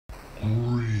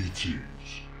entities,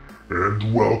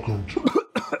 and welcome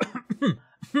to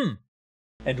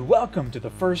And welcome to the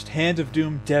first Hand of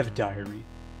Doom dev diary.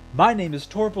 My name is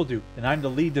Torpledook, and I'm the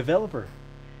lead developer.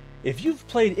 If you've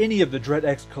played any of the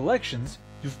DreadXP collections,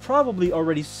 you've probably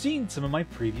already seen some of my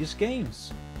previous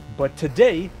games. But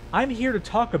today, I'm here to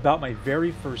talk about my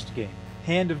very first game,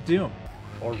 Hand of Doom,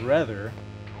 or rather,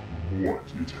 what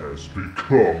it has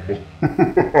become.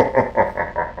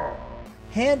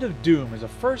 Hand of Doom is a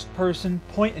first-person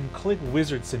point-and-click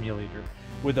wizard simulator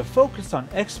with a focus on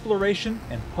exploration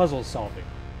and puzzle solving.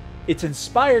 It's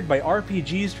inspired by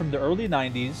RPGs from the early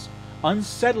 90s,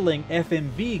 unsettling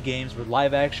FMV games with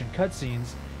live-action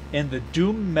cutscenes, and the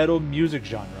doom metal music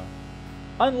genre.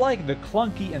 Unlike the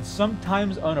clunky and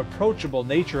sometimes unapproachable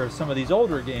nature of some of these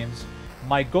older games,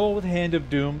 my goal with Hand of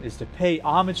Doom is to pay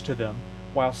homage to them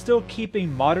while still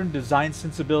keeping modern design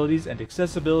sensibilities and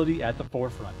accessibility at the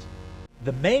forefront.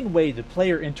 The main way the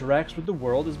player interacts with the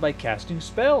world is by casting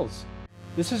spells.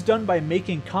 This is done by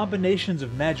making combinations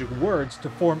of magic words to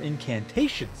form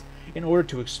incantations in order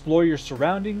to explore your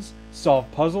surroundings,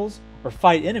 solve puzzles, or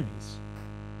fight enemies.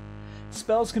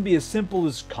 Spells can be as simple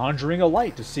as conjuring a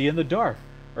light to see in the dark,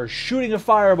 or shooting a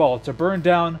fireball to burn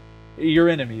down your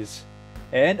enemies,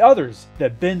 and others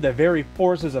that bend the very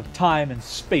forces of time and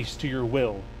space to your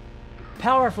will.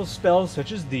 Powerful spells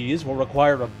such as these will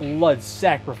require a blood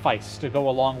sacrifice to go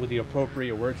along with the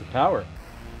appropriate words of power.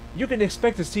 You can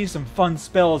expect to see some fun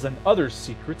spells and other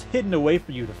secrets hidden away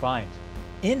for you to find.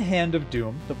 In Hand of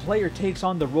Doom, the player takes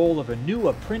on the role of a new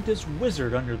apprentice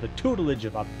wizard under the tutelage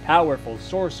of a powerful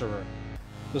sorcerer.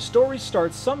 The story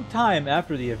starts sometime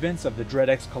after the events of the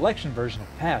DreadXP collection version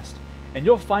have passed, and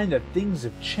you'll find that things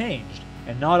have changed,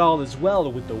 and not all is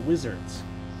well with the wizards.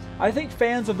 I think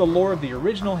fans of the lore of the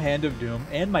original Hand of Doom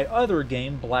and my other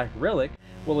game, Black Relic,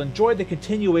 will enjoy the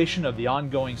continuation of the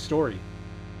ongoing story.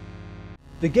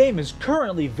 The game is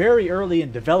currently very early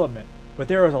in development, but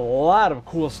there is a lot of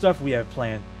cool stuff we have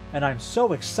planned, and I'm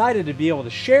so excited to be able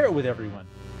to share it with everyone.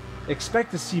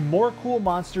 Expect to see more cool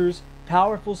monsters,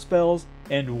 powerful spells,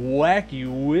 and wacky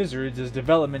wizards as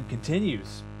development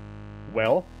continues.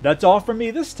 Well, that's all from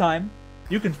me this time.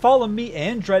 You can follow me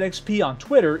and DreadXP on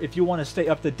Twitter if you want to stay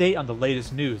up to date on the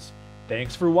latest news.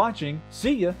 Thanks for watching.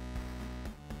 See ya!